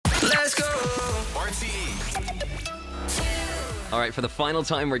All right, for the final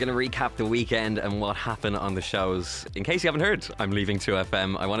time, we're going to recap the weekend and what happened on the shows. In case you haven't heard, I'm leaving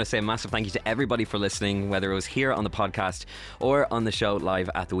 2FM. I want to say a massive thank you to everybody for listening, whether it was here on the podcast or on the show live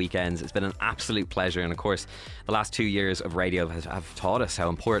at the weekends. It's been an absolute pleasure. And of course, the last 2 years of radio have taught us how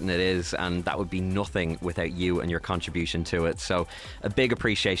important it is. And that would be nothing without you and your contribution to it. So a big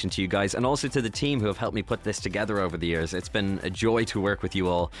appreciation to you guys, and also to the team who have helped me put this together over the years. It's been a joy to work with you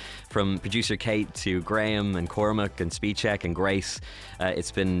all, from producer Kate to Graham and Cormac and Speedcheck and Grace. It's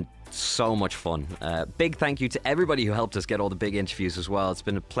been so much fun. Big thank you to everybody who helped us get all the big interviews as well. It's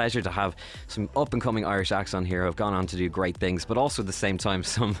been a pleasure to have some up and coming Irish acts on here who have gone on to do great things, but also at the same time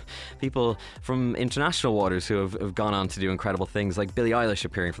some people from international waters who have gone on to do incredible things, like Billie Eilish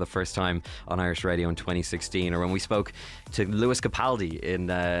appearing for the first time on Irish radio in 2016, or when we spoke to Lewis Capaldi in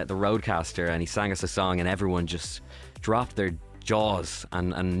the Roadcaster and he sang us a song and everyone just dropped their jaws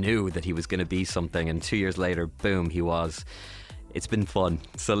and knew that he was going to be something, and 2 years later, boom, he was. It's been fun.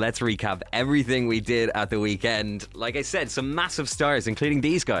 So let's recap everything we did at the weekend. Like I said, some massive stars, including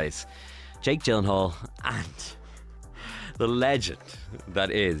these guys, Jake Gyllenhaal and the legend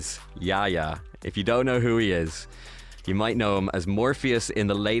that is Yayha. If you don't know who he is, you might know him as Morpheus in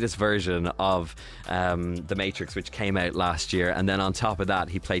the latest version of The Matrix, which came out last year. And then on top of that,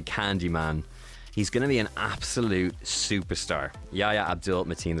 he played Candyman. He's going to be an absolute superstar. Yayha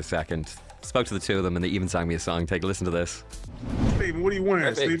Abdul-Mateen II. Spoke to the two of them and they even sang me a song. Take a listen to this. Steven, what are you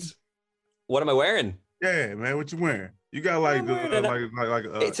wearing, Steven? What am I wearing? Yeah, man, what you wearing? You got like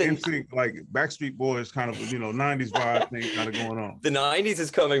NSYNC, like Backstreet Boys kind of, 90s vibe thing kind of going on. The 90s is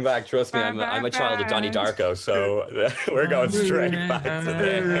coming back. Trust me, I'm a child of Donnie Darko, so we're going straight back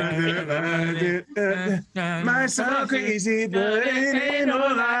to there. My so crazy, but it ain't no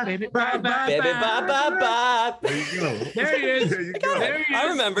lie. Baby, bye, bye, bye. There you go. There he is. There you go. There he is. I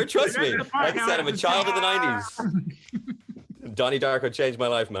remember, trust me. Like I said, I'm a child of the 90s. Donnie Darko changed my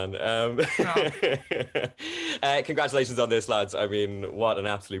life, man. Congratulations on this, lads. I mean, what an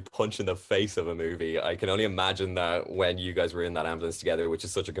absolute punch in the face of a movie. I can only imagine that when you guys were in that ambulance together, which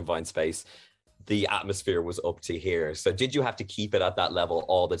is such a confined space, the atmosphere was up to here. So did you have to keep it at that level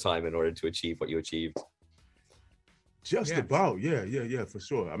all the time in order to achieve what you achieved? Just about, yeah, for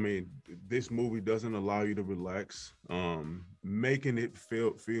sure. I mean, this movie doesn't allow you to relax. Making it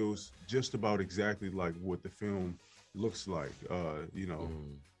feels just about exactly like what the film looks like, and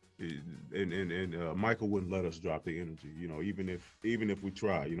Michael wouldn't let us drop the energy, even if we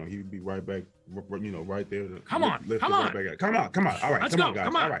try, he'd be right back, right there to come on. Right come on, all right, let's come go. on, guys,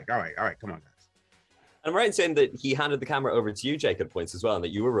 come on. all right, come on, guys. And I'm right in saying that he handed the camera over to you, Jake, at points as well, and that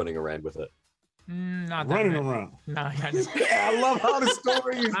you were running around with it. Not running around. No, I love how the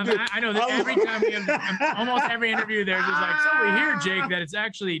story is. I know that every time we have almost every interview, there's just like, so we hear, Jake, that it's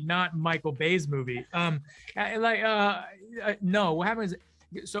actually not Michael Bay's movie. No, what happens?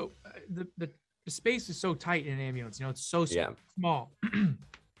 So the space is so tight in an ambulance. It's so small. And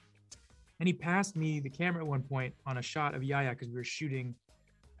he passed me the camera at one point on a shot of Yayha because we were shooting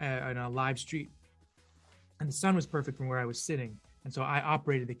on a live street, and the sun was perfect from where I was sitting. And so I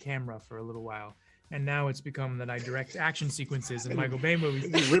operated the camera for a little while. And now it's become that I direct action sequences in Michael Bay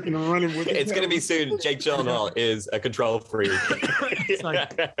movies. Ripping and running with it's going to be soon. Jake Gyllenhaal is a control freak. It's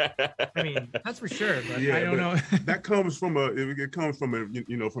like, I mean, that's for sure. But I don't know. That comes from from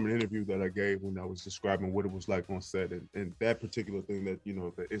an interview that I gave when I was describing what it was like on set, and that particular thing that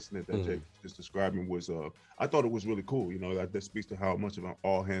the incident that Jake is describing was I thought it was really cool. That speaks to how much of an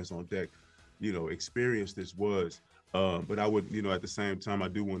all hands on deck experience this was. But I would, at the same time, I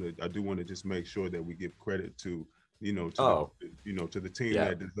do want to just make sure that we give credit to, to the team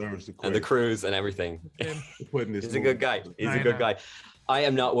that deserves the credit. And the crews and everything. Putting this He's a good guy. He's a good guy. I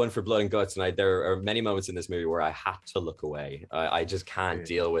am not one for blood and guts, and there are many moments in this movie where I had to look away. I just can't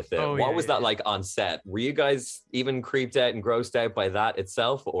deal with it. What was that like on set? Were you guys even creeped out and grossed out by that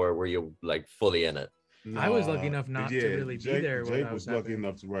itself, or were you like fully in it? No, I was lucky enough not to really be there. Jake was lucky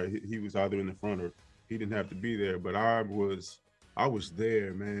enough to he was either in the front or he didn't have to be there, but I was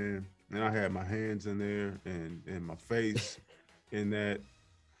there, man, and I had my hands in there and my face in that.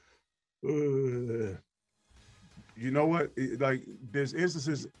 You know what? There's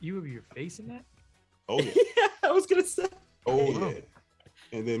instances. You have your face in that? Oh yeah. Yeah, I was gonna say. Oh yeah.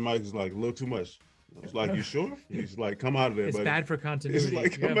 And then Mike's like, a little too much. I was like, you sure? He's like, come out of there, it's buddy. It's bad for continuity. It's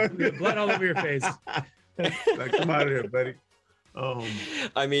like, you have blood all over your face. Like, come out of there, buddy.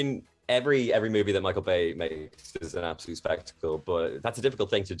 I mean, every movie that Michael Bay makes is an absolute spectacle, but that's a difficult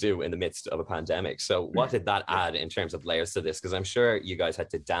thing to do in the midst of a pandemic. So what did that add in terms of layers to this? Because I'm sure you guys had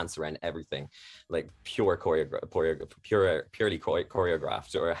to dance around everything, like purely choreographed,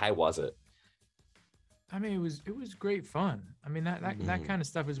 or how was it? I mean, it was great fun. I mean, that kind of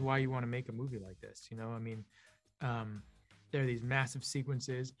stuff is why you want to make a movie like this. You know, I mean, there are these massive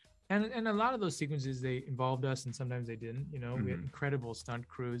sequences, and a lot of those sequences, they involved us, and sometimes they didn't. You know, we had incredible stunt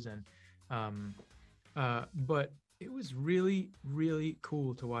crews, and but it was really, really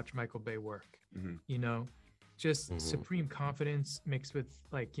cool to watch Michael Bay work. You know, just supreme confidence mixed with,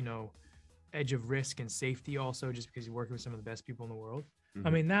 like, you know, edge of risk and safety also, just because you're working with some of the best people in the world. I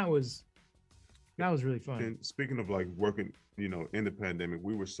mean, that was really fun. And speaking of like working, you know, in the pandemic,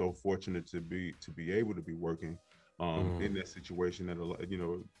 we were so fortunate to be able to be working in that situation that, you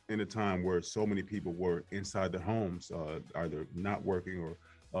know, in a time where so many people were inside their homes, either not working or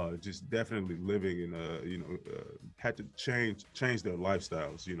just definitely living in you know, had to change their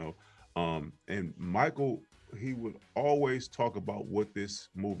lifestyles, you know. And Michael, he would always talk about what this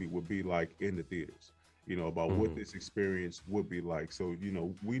movie would be like in the theaters, you know, about what this experience would be like. So, you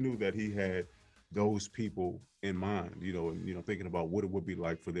know, we knew that he had those people in mind, you know, and, you know, thinking about what it would be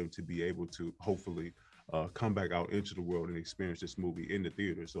like for them to be able to hopefully come back out into the world and experience this movie in the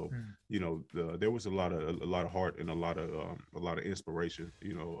theater. So, you know, there was a lot of heart and a lot of inspiration,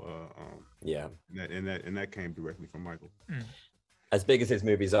 you know, and that came directly from Michael. As big as his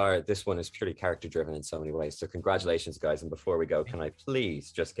movies are, this one is purely character driven in so many ways. So congratulations, guys. And before we go, can I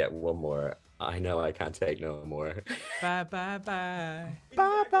please just get one more? I know I can't take no more. Bye, bye, bye.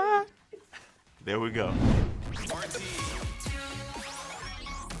 Bye, bye. There we go.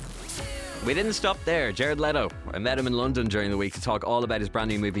 We didn't stop there. Jared Leto. I met him in London during the week to talk all about his brand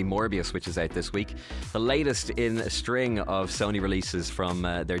new movie Morbius, which is out this week. The latest in a string of Sony releases from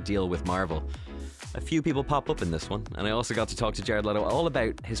their deal with Marvel. A few people pop up in this one, and I also got to talk to Jared Leto all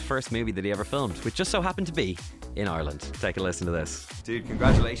about his first movie that he ever filmed, which just so happened to be in Ireland. Take a listen to this. Dude,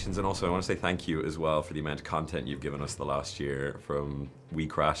 congratulations, and also I want to say thank you as well for the amount of content you've given us the last year, from We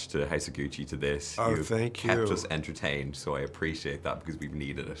Crash to House of Gucci to this. You've thank you. Kept us entertained, so I appreciate that because we've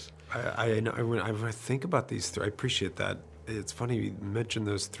needed it. I know, when I think about these three, I appreciate that. It's funny you mentioned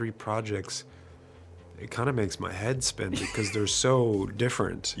those three projects. It kind of makes my head spin because they're so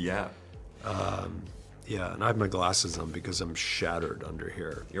different. Yeah. Yeah, and I have my glasses on because I'm shattered under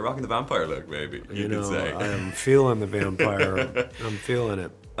here. You're rocking the vampire look, maybe, you could say. I am feeling the vampire. I'm feeling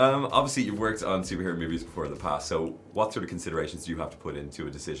it. Obviously, you've worked on superhero movies before in the past, so what sort of considerations do you have to put into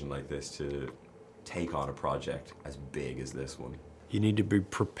a decision like this to take on a project as big as this one? You need to be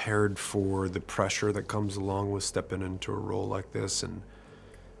prepared for the pressure that comes along with stepping into a role like this, and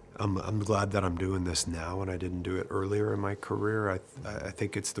I'm glad that I'm doing this now and I didn't do it earlier in my career. I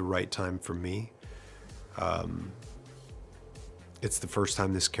think it's the right time for me. It's the first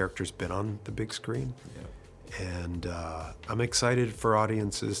time this character's been on the big screen. Yeah. And I'm excited for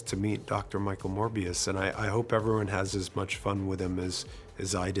audiences to meet Dr. Michael Morbius, and I hope everyone has as much fun with him as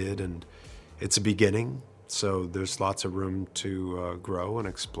I did. And it's a beginning, so there's lots of room to grow and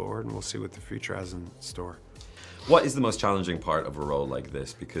explore, and we'll see what the future has in store. What is the most challenging part of a role like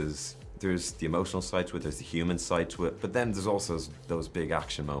this? Because there's the emotional side to it, there's the human side to it, but then there's also those big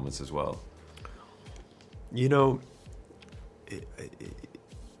action moments as well. You know,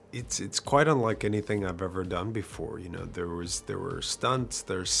 it's quite unlike anything I've ever done before. You know, there were stunts,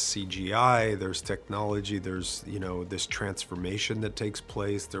 there's CGI, there's technology, there's, you know, this transformation that takes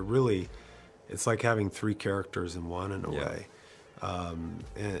place. It's like having three characters in one in a way.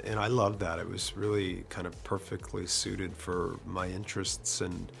 And I love that. It was really kind of perfectly suited for my interests,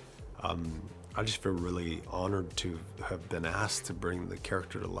 and I just feel really honored to have been asked to bring the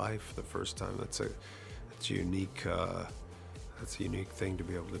character to life the first time. That's a unique thing to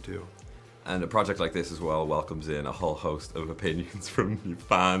be able to do. And a project like this as well welcomes in a whole host of opinions from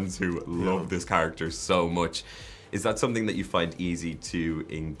fans who love this character so much. Is that something that you find easy to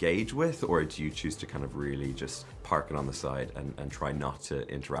engage with, or do you choose to kind of really just park it on the side and try not to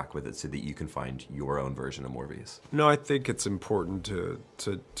interact with it so that you can find your own version of Morbius? No, I think it's important to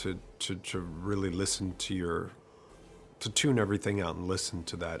really listen to tune everything out and listen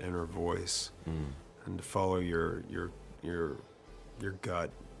to that inner voice, and to follow your gut,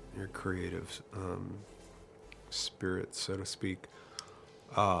 your creative spirit, so to speak.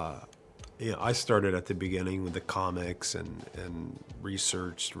 Yeah, I started at the beginning with the comics and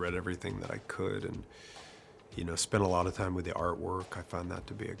researched, read everything that I could, and, you know, spent a lot of time with the artwork. I found that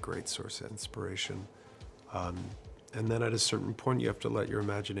to be a great source of inspiration. And then at a certain point, you have to let your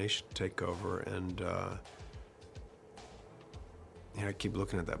imagination take over. And you know, I keep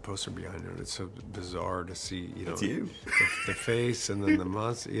looking at that poster behind it. It's so bizarre to see, you know, the face and then the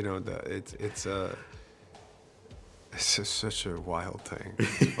monster. You know, It's just such a wild thing.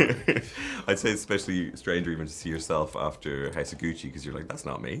 I'd say it's especially stranger even to see yourself after House of Gucci, because you're like, that's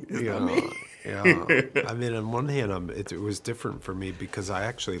not me. It's not me. Yeah. I mean, on one hand, it was different for me because I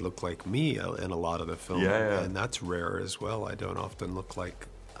actually look like me in a lot of the film, and that's rare as well. I don't often look like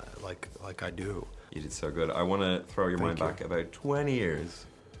I do. You did so good. I want to throw your mind back about 20 years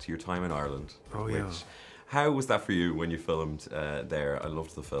to your time in Ireland. Oh, yeah. How was that for you when you filmed there? I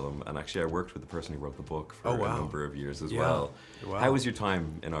loved the film, and actually I worked with the person who wrote the book for a number of years as well. Wow. How was your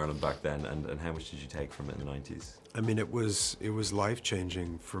time in Ireland back then, and how much did you take from it in the 90s? I mean, it was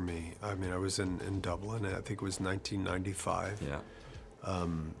life-changing for me. I mean, I was in Dublin, and I think it was 1995. Yeah.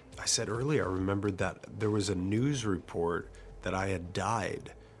 I said earlier, I remembered that there was a news report that I had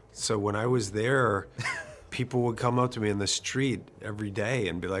died. So when I was there, people would come up to me in the street every day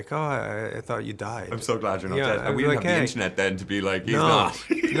and be like, "Oh, I thought you died." I'm so glad you're not dead. And we didn't have the internet then to be like, he's not.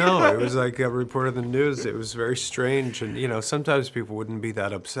 No, it was like a report of the news. It was very strange. And, sometimes people wouldn't be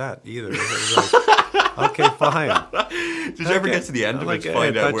that upset either. It was like, okay, fine. Did you ever get to the end of it to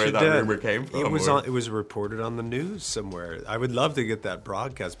find out where that rumor came from? It was reported on the news somewhere. I would love to get that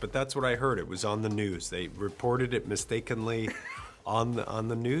broadcast, but that's what I heard. It was on the news. They reported it mistakenly on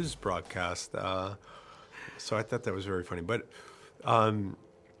the news broadcast. So I thought that was very funny. But,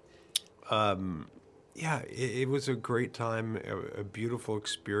 it was a great time, a beautiful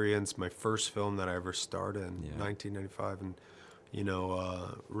experience. My first film that I ever starred in, 1995, and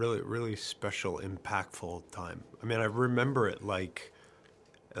really, really special, impactful time. I mean, I remember it like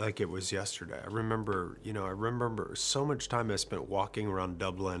it was yesterday. I remember so much time I spent walking around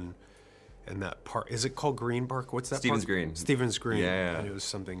Dublin. And that park, is it called Green Park? What's that Stephen's park? Green. Stephen's Green. Yeah. And it was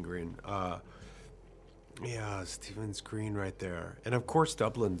something green. Stephen's Green right there. And of course,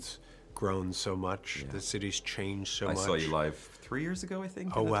 Dublin's grown so much. Yeah. The city's changed so much. I saw you live 3 years ago, I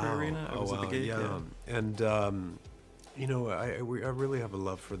think, in the Arena. I was at the gig. Yeah. And, I really have a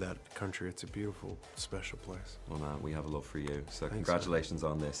love for that country. It's a beautiful, special place. Well, man, we have a love for you. So congratulations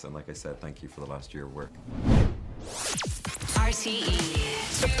on this. And like I said, thank you for the last year of work.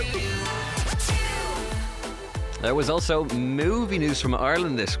 There was also movie news from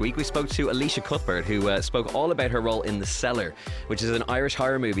Ireland this week. We spoke to Elisha Cuthbert, who spoke all about her role in The Cellar, which is an Irish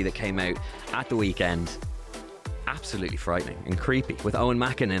horror movie that came out at the weekend. Absolutely frightening and creepy, with Owen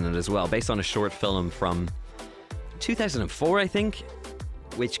Mackin in it as well, based on a short film from 2004, I think,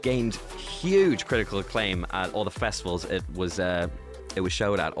 which gained huge critical acclaim at all the festivals it was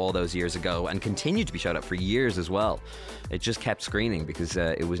showed at all those years ago, and continued to be showed at for years as well. It just kept screening because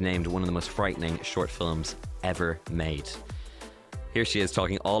it was named one of the most frightening short films ever made. Here she is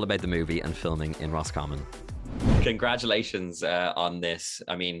talking all about the movie and filming in Roscommon. Congratulations on this.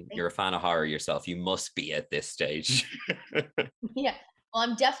 I mean, you're a fan of horror yourself. You must be at this stage. Yeah. Well,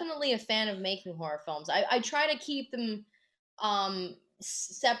 I'm definitely a fan of making horror films. I try to keep them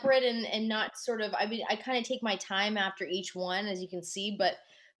separate and not sort of, I mean, I kind of take my time after each one, as you can see, but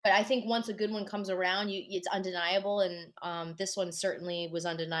I think once a good one comes around, it's undeniable. And this one certainly was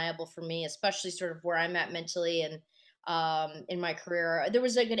undeniable for me, especially sort of where I'm at mentally and in my career. There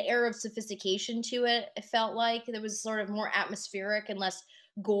was like an air of sophistication to it. It felt like there was sort of more atmospheric and less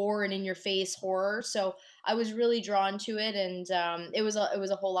gore and in your face horror. So I was really drawn to it, and it was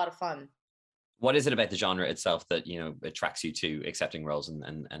a whole lot of fun. What is it about the genre itself that, attracts you to accepting roles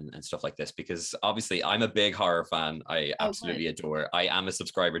and stuff like this? Because obviously I'm a big horror fan. I absolutely adore. I am a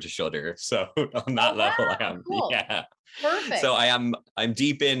subscriber to Shudder. So on that level, I am. Cool. Yeah. Perfect. So I'm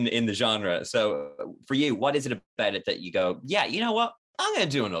deep in the genre. So for you, what is it about it that you go, yeah, you know what? I'm going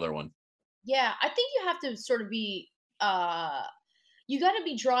to do another one. Yeah, I think you have to sort of be, you got to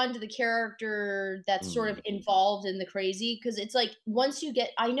be drawn to the character that's sort of involved in the crazy. Cause it's like, once you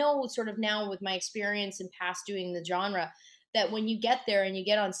get, I know sort of now with my experience in past doing the genre, that when you get there and you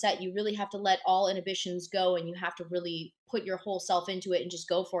get on set, you really have to let all inhibitions go, and you have to really put your whole self into it and just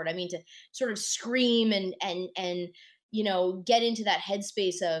go for it. I mean, to sort of scream and get into that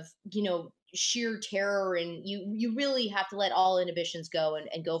headspace of, sheer terror, and you really have to let all inhibitions go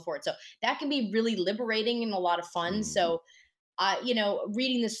and go for it. So that can be really liberating and a lot of fun. So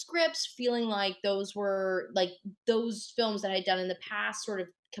reading the scripts, feeling like those were like those films that I'd done in the past, sort of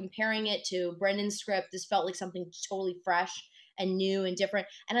comparing it to Brendan's script, this felt like something totally fresh and new and different.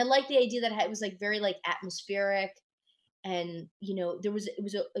 And I like the idea that it was like very like atmospheric, and it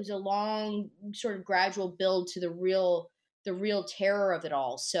was a long sort of gradual build to the real terror of it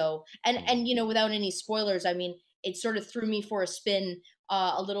all. So and without any spoilers, I mean, it sort of threw me for a spin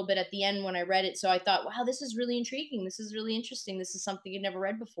a little bit at the end when I read it. So I thought, wow, this is really intriguing. This is really interesting. This is something I'd never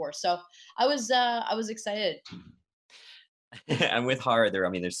read before. So I was excited. And with horror,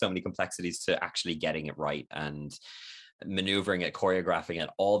 there's so many complexities to actually getting it right and maneuvering it, choreographing it,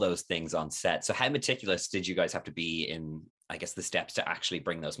 all those things on set. So how meticulous did you guys have to be in, I guess, the steps to actually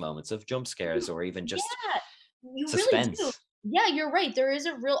bring those moments of jump scares or even just suspense? Really do. Yeah, you're right. There is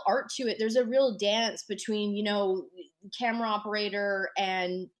a real art to it. There's a real dance between, camera operator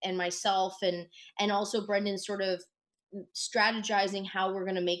and myself and also Brendan sort of strategizing how we're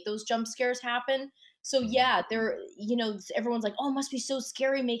going to make those jump scares happen. So yeah, everyone's like, oh, it must be so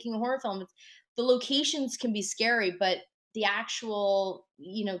scary making a horror film. The locations can be scary, but the actual,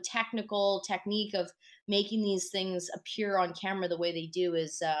 technical technique of making these things appear on camera the way they do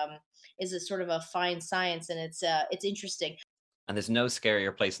is a sort of a fine science, and it's interesting. And there's no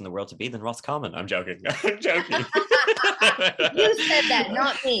scarier place in the world to be than Roscommon. I'm joking. I'm joking. You said that,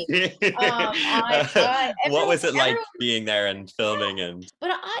 not me. What was it like being there and filming?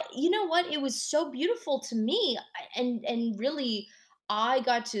 But you know what? It was so beautiful to me, and really, I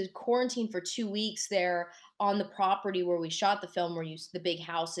got to quarantine for 2 weeks there on the property where we shot the film, where the big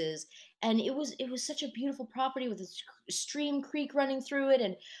houses, and it was such a beautiful property with a stream creek running through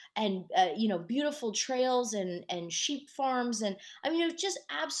it, and beautiful trails and sheep farms, and it was just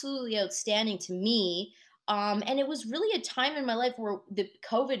absolutely outstanding to me. And it was really a time in my life where the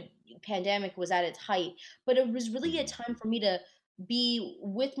COVID pandemic was at its height, but it was really a time for me to be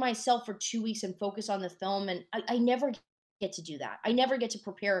with myself for 2 weeks and focus on the film. And I never get to do that. I never get to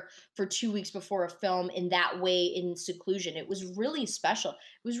prepare for 2 weeks before a film in that way, in seclusion. It was really special.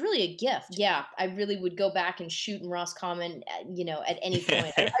 It was really a gift. Yeah, I really would go back and shoot in Roscommon, at any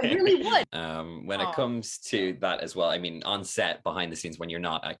point. I really would. When it comes to that as well, on set, behind the scenes, when you're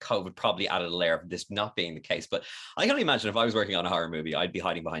not, COVID probably added a layer of this not being the case. But I can only imagine if I was working on a horror movie, I'd be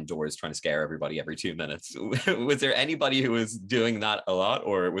hiding behind doors trying to scare everybody every 2 minutes. Was there anybody who was doing that a lot,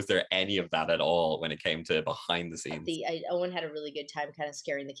 or was there any of that at all when it came to behind the scenes? Owen had a really good time kind of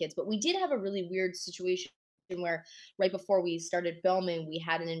scaring the kids, but we did have a really weird situation where right before we started filming, we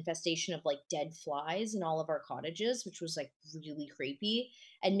had an infestation of like dead flies in all of our cottages, which was like really creepy,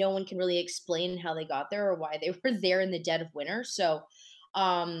 and no one can really explain how they got there or why they were there in the dead of winter. So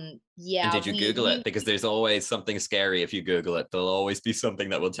yeah. And did you Google it? Because there's always something scary if you Google it. There'll always be something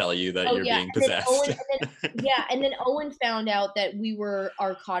that will tell you that you're being possessed. And then Owen found out that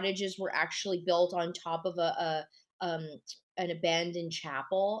our cottages were actually built on top of an abandoned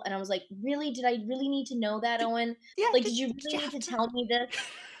chapel, and I was like, really? Did I really need to know that, Owen? Yeah. Like, did you really need to tell me this?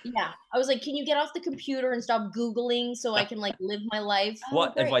 Yeah. I was like, can you get off the computer and stop Googling so I can like live my life?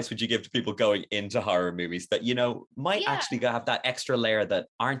 What advice would you give to people going into horror movies that, might actually have that extra layer that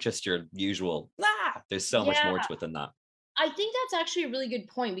aren't just your usual, there's so much more to it than that? I think that's actually a really good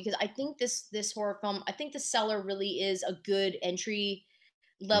point, because I think this horror film, I think The Cellar really is a good entry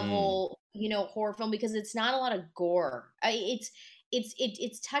level, horror film, because it's not a lot of gore.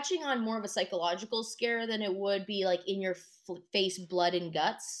 It's touching on more of a psychological scare than it would be like in your face blood and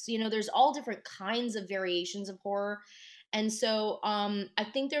guts. There's all different kinds of variations of horror, and so I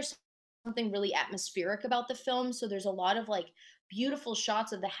think there's something really atmospheric about the film. So there's a lot of like beautiful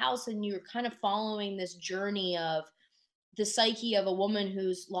shots of the house, and you're kind of following this journey of the psyche of a woman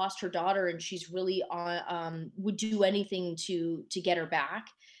who's lost her daughter, and she's really would do anything to get her back.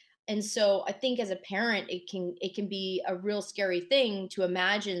 And so I think as a parent, it can be a real scary thing to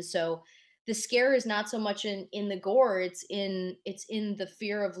imagine. So the scare is not so much in the gore; it's in the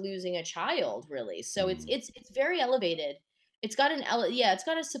fear of losing a child, really. So it's very elevated. It's got it's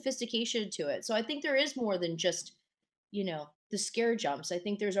got a sophistication to it. So I think there is more than just the scare jumps. I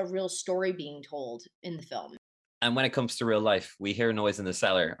think there's a real story being told in the film. And when it comes to real life, we hear noise in the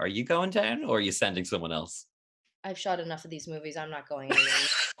cellar. Are you going down, or are you sending someone else? I've shot enough of these movies. I'm not going anywhere.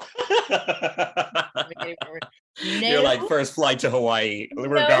 You're like, first flight to Hawaii.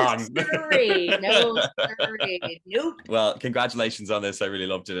 We're gone. No, nope. Well, congratulations on this. I really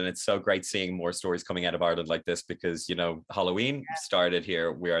loved it. And it's so great seeing more stories coming out of Ireland like this, because, Halloween started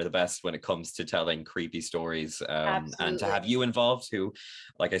here. We are the best when it comes to telling creepy stories. And to have you involved, who,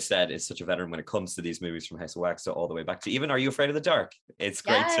 like I said, is such a veteran when it comes to these movies, from House of Wax to all the way back to even Are You Afraid of the Dark? It's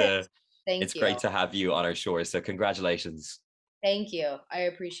great great to have you on our shores. So congratulations. Thank you. I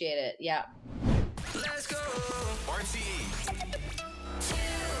appreciate it. Yeah. Let's go.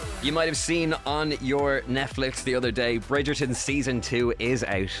 You might have seen on your Netflix the other day, Bridgerton Season 2 is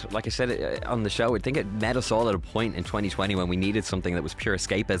out. Like I said on the show, I think it met us all at a point in 2020 when we needed something that was pure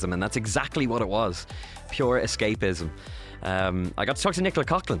escapism, and that's exactly what it was. Pure escapism. I got to talk to Nicola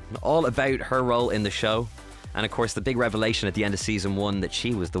Coughlan all about her role in the show, and of course the big revelation at the end of Season 1 that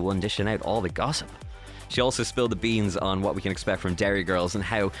she was the one dishing out all the gossip. She also spilled the beans on what we can expect from Derry Girls and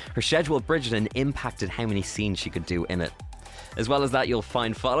how her schedule at Bridgerton impacted how many scenes she could do in it. As well as that, you'll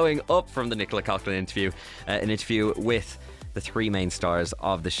find, following up from the Nicola Coughlan interview, an interview with the three main stars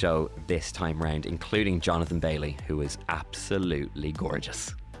of the show this time round, including Jonathan Bailey, who is absolutely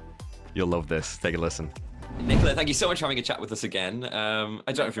gorgeous. You'll love this. Take a listen. Nicola, thank you so much for having a chat with us again. I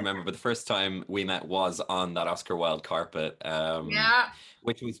don't know if you remember, but the first time we met was on that Oscar Wilde carpet,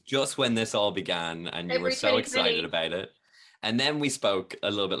 which was just when this all began, and you were so excited about it. And then we spoke a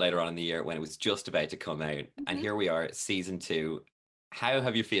little bit later on in the year when it was just about to come out. And here we are, season 2. How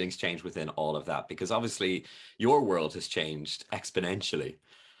have your feelings changed within all of that? Because obviously your world has changed exponentially.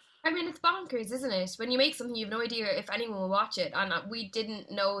 I mean, it's bonkers, isn't it? When you make something, you have no idea if anyone will watch it. And we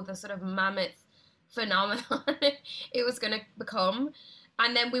didn't know the sort of mammoth phenomenon it was going to become.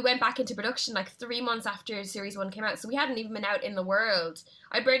 And then we went back into production like 3 months after series 1 came out. So we hadn't even been out in the world.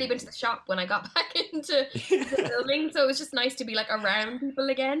 I'd barely been to the shop when I got back into the filming. So it was just nice to be like around people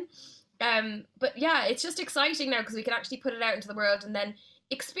again. But yeah, it's just exciting now because we can actually put it out into the world and then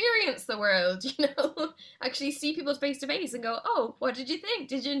experience the world, you know, actually see people face to face and go, oh, what did you think?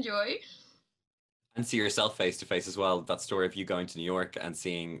 Did you enjoy? And see yourself face to face as well. That story of you going to New York and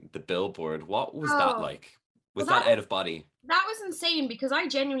seeing the billboard. What was that like? Was that out of body? That was insane because I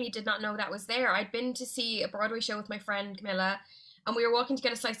genuinely did not know that was there. I'd been to see a Broadway show with my friend Camilla, and we were walking to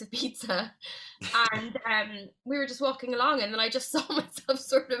get a slice of pizza, and we were just walking along, and then I just saw myself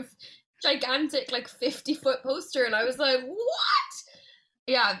sort of gigantic, like 50-foot poster, and I was like, what?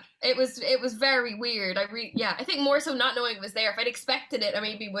 Yeah, it was very weird. I think more so not knowing it was there. If I'd expected it, I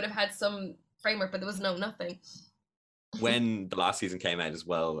maybe would have had some framework, but there was nothing. When the last season came out as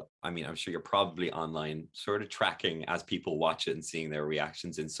well, I mean, I'm sure you're probably online sort of tracking as people watch it and seeing their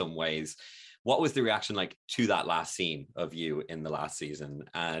reactions in some ways. What was the reaction like to that last scene of you in the last season,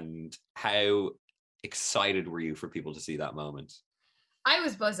 and how excited were you for people to see that moment? I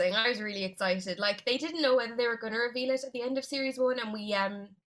was buzzing. I was really excited. Like, they didn't know whether they were going to reveal it at the end of series 1, and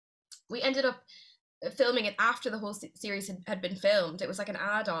we ended up filming it after the whole series had been filmed. It was like an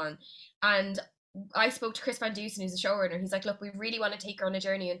add-on, and I spoke to Chris Van Dusen, who's the showrunner. He's like, look, we really want to take her on a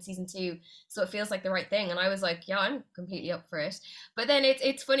journey in season 2, so it feels like the right thing. And I was like, yeah, I'm completely up for it. But then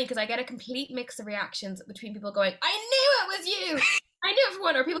it's funny because I get a complete mix of reactions between people going, I knew it was you! I knew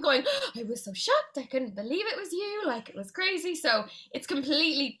everyone, or people going, oh, I was so shocked, I couldn't believe it was you, like it was crazy. So it's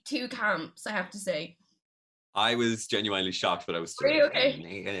completely two camps, I have to say. I was genuinely shocked, but I was Really okay.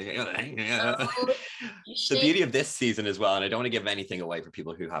 The beauty of this season as well, and I don't want to give anything away for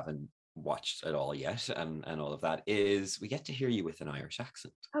people who haven't watched it all yet and all of that, is we get to hear you with an Irish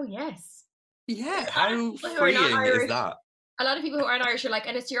accent. Oh yes. Yeah, how freeing is that? A lot of people who aren't Irish are like,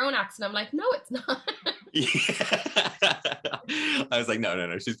 and it's your own accent. I'm like, no, it's not. Yeah. I was like,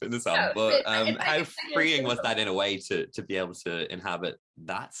 no, she's putting this on. No, but how freeing was that in a way to be able to inhabit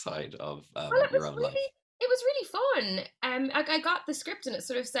that side of your own life? It was really fun. I got the script and it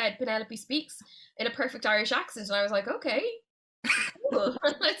sort of said Penelope speaks in a perfect Irish accent, and I was like, okay, cool.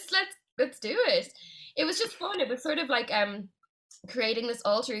 let's do it. It was just fun. It was sort of like creating this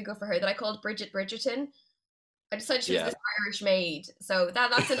alter ego for her that I called Bridgerton. I decided she was this Irish maid, so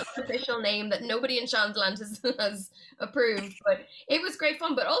that's an unofficial name that nobody in Shondaland has approved. But it was great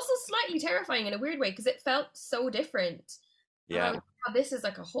fun, but also slightly terrifying in a weird way because it felt so different. Yeah, this is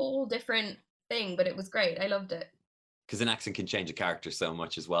like a whole different thing, but it was great. I loved it. Because an accent can change a character so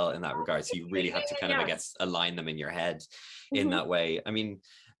much as well in that regard. So you really have to kind of, I guess, align them in your head in that way. I mean,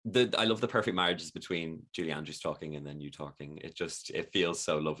 I love the perfect marriages between Julie Andrews talking and then you talking. It feels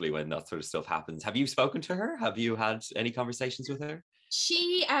so lovely when that sort of stuff happens. Have you spoken to her? Have you had any conversations with her?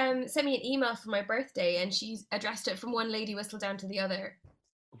 She sent me an email for my birthday, and she addressed it from one lady whistle down to the other.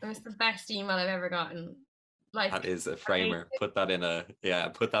 It was the best email I've ever gotten. Like, that is a framer. Put that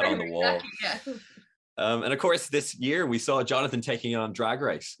on the wall. Yeah. And of course, this year we saw Jonathan taking on Drag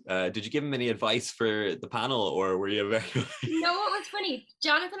Race. Did you give him any advice for the panel, or were you very... No, what was funny,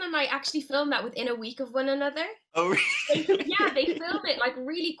 Jonathan and I actually filmed that within a week of one another. Oh, really? They filmed it like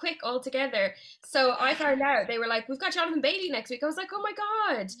really quick all together. So I found out, they were like, we've got Jonathan Bailey next week. I was like, oh my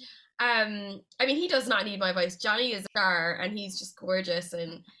God. I mean, he does not need my advice. Johnny is a star and he's just gorgeous,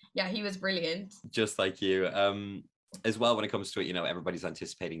 and yeah, he was brilliant. Just like you. As well, when it comes to it, everybody's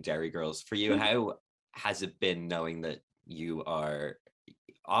anticipating Dairy Girls. For you, how has it been knowing that you are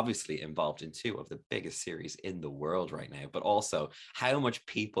obviously involved in 2 of the biggest series in the world right now, but also how much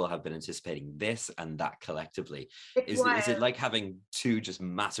people have been anticipating this and that collectively? Is it like having 2 just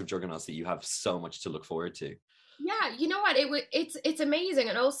massive juggernauts that you have so much to look forward to? Yeah, you know what? It's amazing.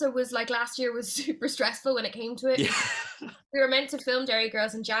 And also was like, last year was super stressful when it came to it. Yeah. We were meant to film Dairy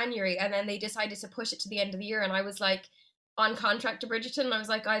Girls in January, and then they decided to push it to the end of the year, and I was like, on contract to Bridgerton. And I was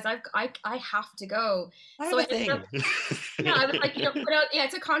like, guys, I have to go. So I was like, you know,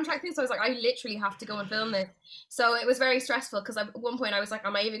 it's a contract thing. So I was like, I literally have to go and film this. So it was very stressful because at one point I was like,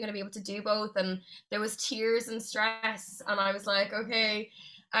 am I even going to be able to do both? And there was tears and stress. And I was like, okay.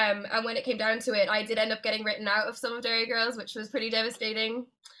 And when it came down to it, I did end up getting written out of some of Derry Girls, which was pretty devastating.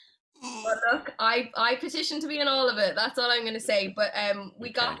 But look, I petitioned to be in all of it. That's all I'm going to say. But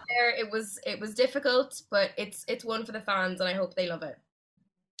we got there. It was difficult, but it's one for the fans, and I hope they love it.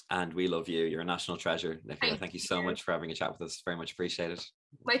 And we love you. You're a national treasure, Nicola. Thank you so much for having a chat with us. Very much appreciated.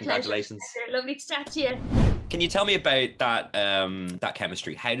 My Congratulations. Pleasure. Lovely to chat to you. Can you tell me about that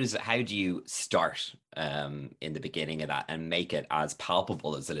chemistry? How do you start in the beginning of that and make it as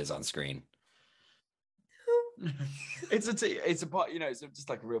palpable as it is on screen? It's a part, you know, it's just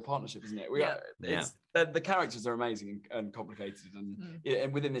like a real partnership, isn't it? The characters are amazing and complicated,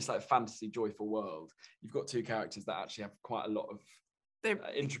 and within this like fantasy joyful world, you've got two characters that actually have quite a lot of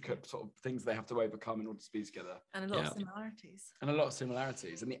intricate sort of things they have to overcome in order to be together, and a lot of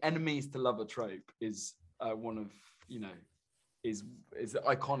similarities. And the enemies to lover trope is one of, you know, is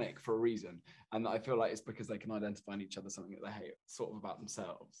iconic for a reason, and I feel like it's because they can identify in each other something that they hate sort of about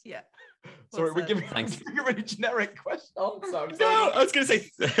themselves. Sorry, we're giving a really generic question answer. No, I was gonna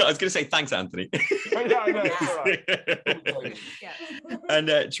say thanks, Anthony. I know, it's all right. And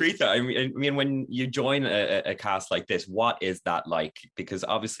Taritha, I mean, when you join a cast like this, what is that like? Because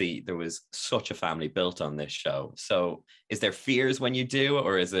obviously there was such a family built on this show. So is there fears when you do,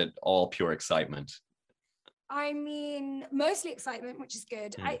 or is it all pure excitement? I mean, mostly excitement, which is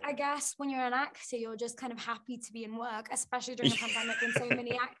good. I guess when you're an actor, you're just kind of happy to be in work, especially during the pandemic when so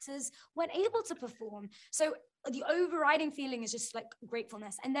many actors weren't able to perform. So the overriding feeling is just like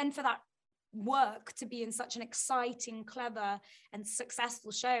gratefulness. And then for that work to be in such an exciting, clever, and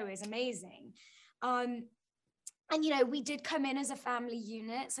successful show is amazing. And, you know, we did come in as a family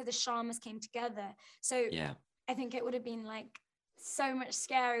unit, so the Sharmas came together. So I think it would have been like so much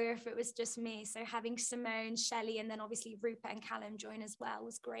scarier if it was just me. So having Simone, Shelley, and then obviously Rupert and Callum join as well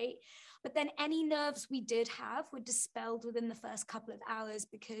was great. But then any nerves we did have were dispelled within the first couple of hours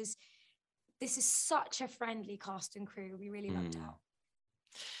because this is such a friendly cast and crew. We really lucked out.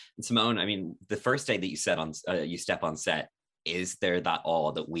 And Simone, I mean, the first day that you step on set, is there that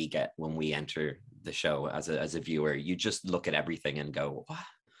awe that we get when we enter the show as a viewer? You just look at everything and go, what?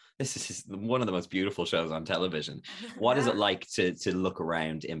 This is one of the most beautiful shows on television. What is it like to look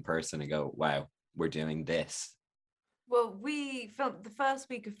around in person and go, wow, we're doing this? Well, we filmed the first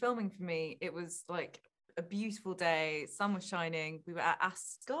week of filming for me. It was like a beautiful day. Sun was shining. We were at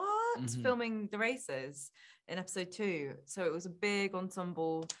Ascot filming the races in episode 2. So it was a big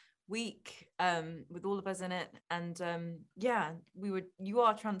ensemble week with all of us in it. And you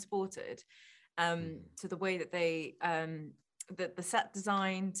are transported to the way that they... the set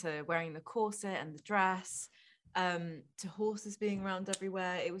design, to wearing the corset and the dress, to horses being around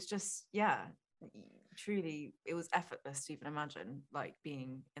everywhere. It was just, truly, it was effortless to even imagine like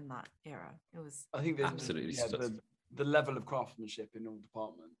being in that era. It was, I think absolutely the level of craftsmanship in all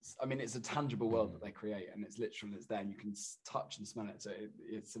departments. I mean, it's a tangible world that they create, and it's literal, it's there, and you can touch and smell it. So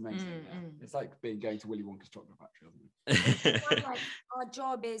it's amazing. It's like going to Willy Wonka's chocolate factory, isn't it? Like, our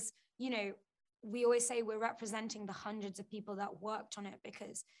job is, you know, we always say we're representing the hundreds of people that worked on it,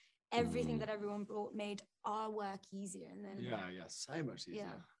 because everything that everyone brought made our work easier. And then so much easier.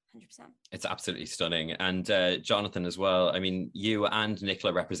 100%. It's absolutely stunning. And Jonathan as well, I mean, you and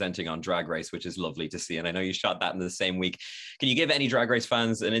Nicola representing on Drag Race, which is lovely to see, and I know you shot that in the same week. Can you give any Drag Race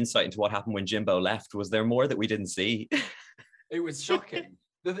fans an insight into what happened when Jimbo left? Was there more that we didn't see? It was shocking.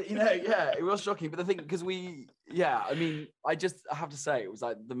 It was shocking. But the thing, because I mean, I have to say, it was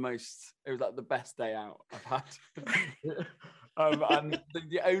like the best day out I've had. And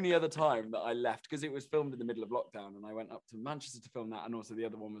the only other time that I left, because it was filmed in the middle of lockdown, and I went up to Manchester to film that, and also the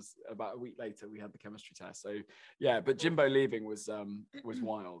other one was about a week later, we had the chemistry test. So but Jimbo leaving was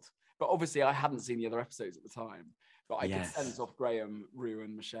wild. But obviously I hadn't seen the other episodes at the time, but I could sense off Graham, Rue,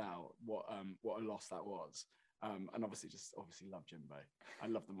 and Michelle what a loss that was. And obviously love Jimbo. I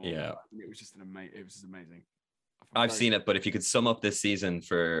love them all. Yeah, it was just amazing. I've seen it, but if you could sum up this season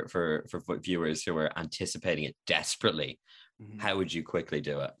for viewers who are anticipating it desperately, how would you quickly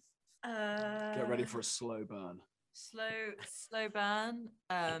do it? Get ready for a slow burn. Slow burn.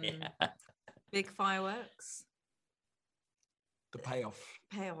 Big fireworks. The payoff.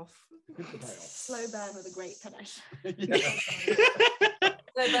 Slow burn with a great finish.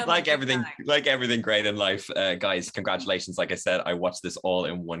 like everything great in life, guys, congratulations. Like I said, I watched this all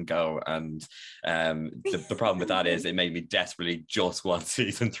in one go, and the problem with that is it made me desperately just want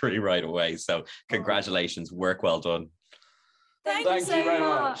season 3 right away. So congratulations, work well done. Thank you so very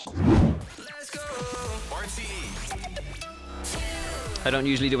much. Let's go. RTE. I don't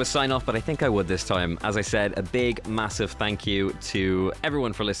usually do a sign off, but I think I would this time. As I said, a big, massive thank you to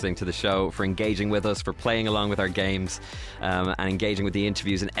everyone for listening to the show, for engaging with us, for playing along with our games, and engaging with the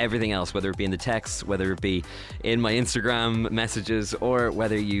interviews and everything else, whether it be in the texts, whether it be in my Instagram messages, or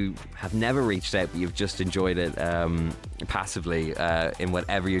whether you have never reached out but you've just enjoyed it passively in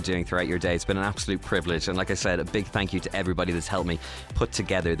whatever you're doing throughout your day. It's been an absolute privilege. And like I said, a big thank you to everybody that's helped me put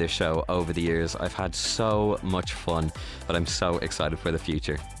together this show over the years. I've had so much fun, but I'm so excited for the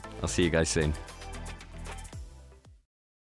future. I'll see you guys soon.